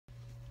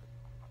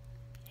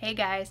Hey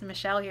guys,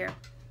 Michelle here.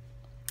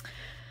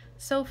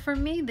 So for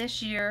me,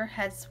 this year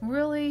has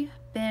really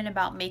been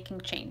about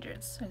making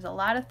changes. There's a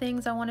lot of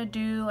things I want to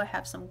do. I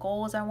have some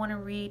goals I want to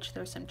reach.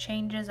 There's some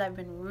changes I've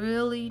been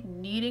really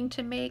needing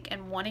to make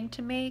and wanting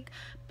to make,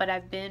 but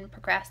I've been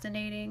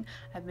procrastinating.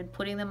 I've been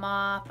putting them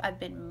off. I've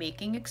been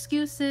making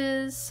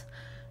excuses.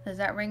 Does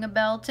that ring a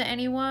bell to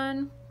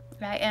anyone?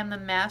 I am a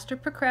master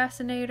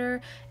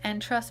procrastinator,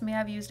 and trust me,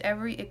 I've used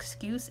every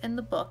excuse in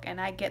the book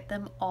and I get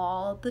them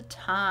all the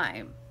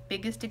time.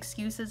 Biggest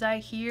excuses I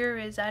hear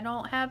is I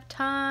don't have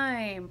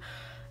time.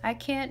 I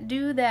can't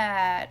do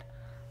that.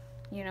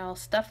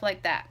 Stuff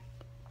like that.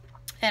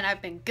 And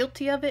I've been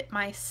guilty of it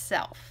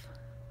myself.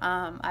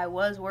 I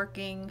was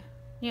working,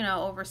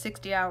 over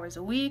 60 hours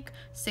a week,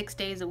 6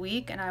 days a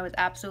week, and I was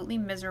absolutely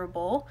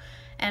miserable.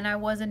 And I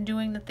wasn't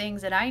doing the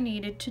things that I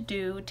needed to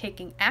do,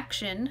 taking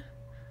action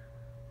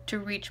to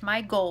reach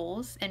my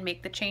goals and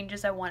make the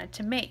changes I wanted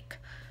to make.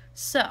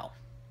 So,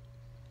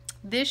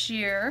 this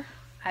year,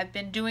 I've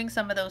been doing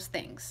some of those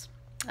things.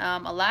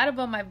 A lot of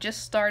them I've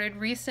just started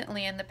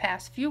recently in the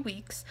past few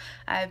weeks.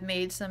 I've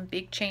made some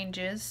big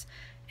changes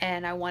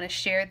and I want to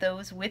share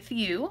those with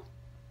you.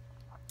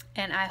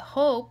 And I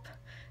hope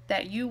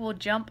that you will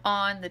jump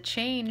on the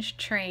change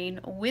train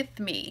with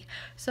me.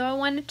 So I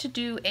wanted to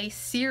do a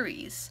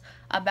series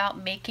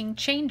about making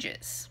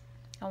changes.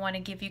 I want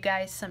to give you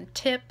guys some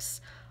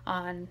tips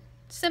on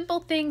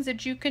simple things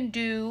that you can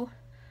do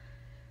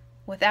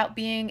without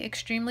being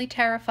extremely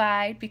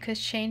terrified, because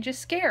change is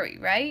scary,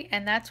 right?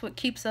 And that's what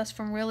keeps us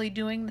from really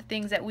doing the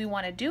things that we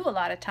want to do a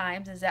lot of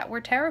times, is that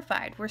we're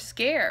terrified, we're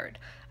scared.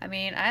 I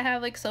mean, I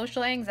have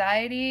social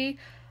anxiety.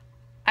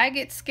 I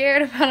get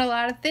scared about a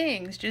lot of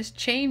things. Just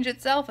change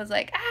itself is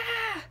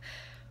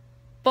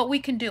but we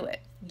can do it.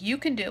 You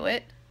can do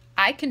it.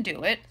 I can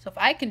do it. So if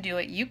I can do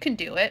it, you can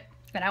do it.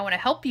 And I want to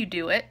help you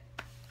do it.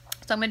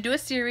 So I'm going to do a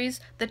series,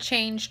 The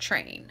Change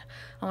Train.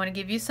 I want to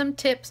give you some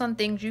tips on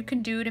things you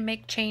can do to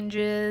make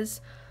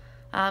changes,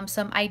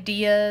 some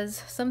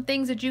ideas, some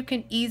things that you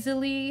can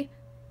easily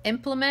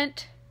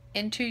implement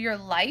into your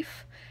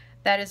life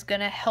that is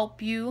going to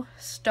help you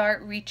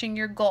start reaching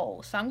your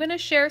goals. So I'm going to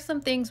share some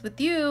things with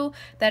you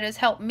that has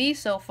helped me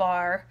so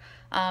far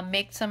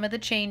make some of the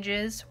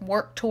changes,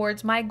 work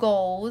towards my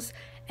goals,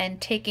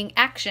 and taking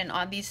action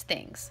on these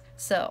things.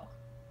 So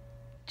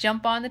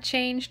jump on the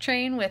change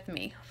train with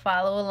me.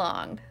 Follow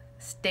along.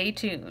 Stay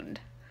tuned.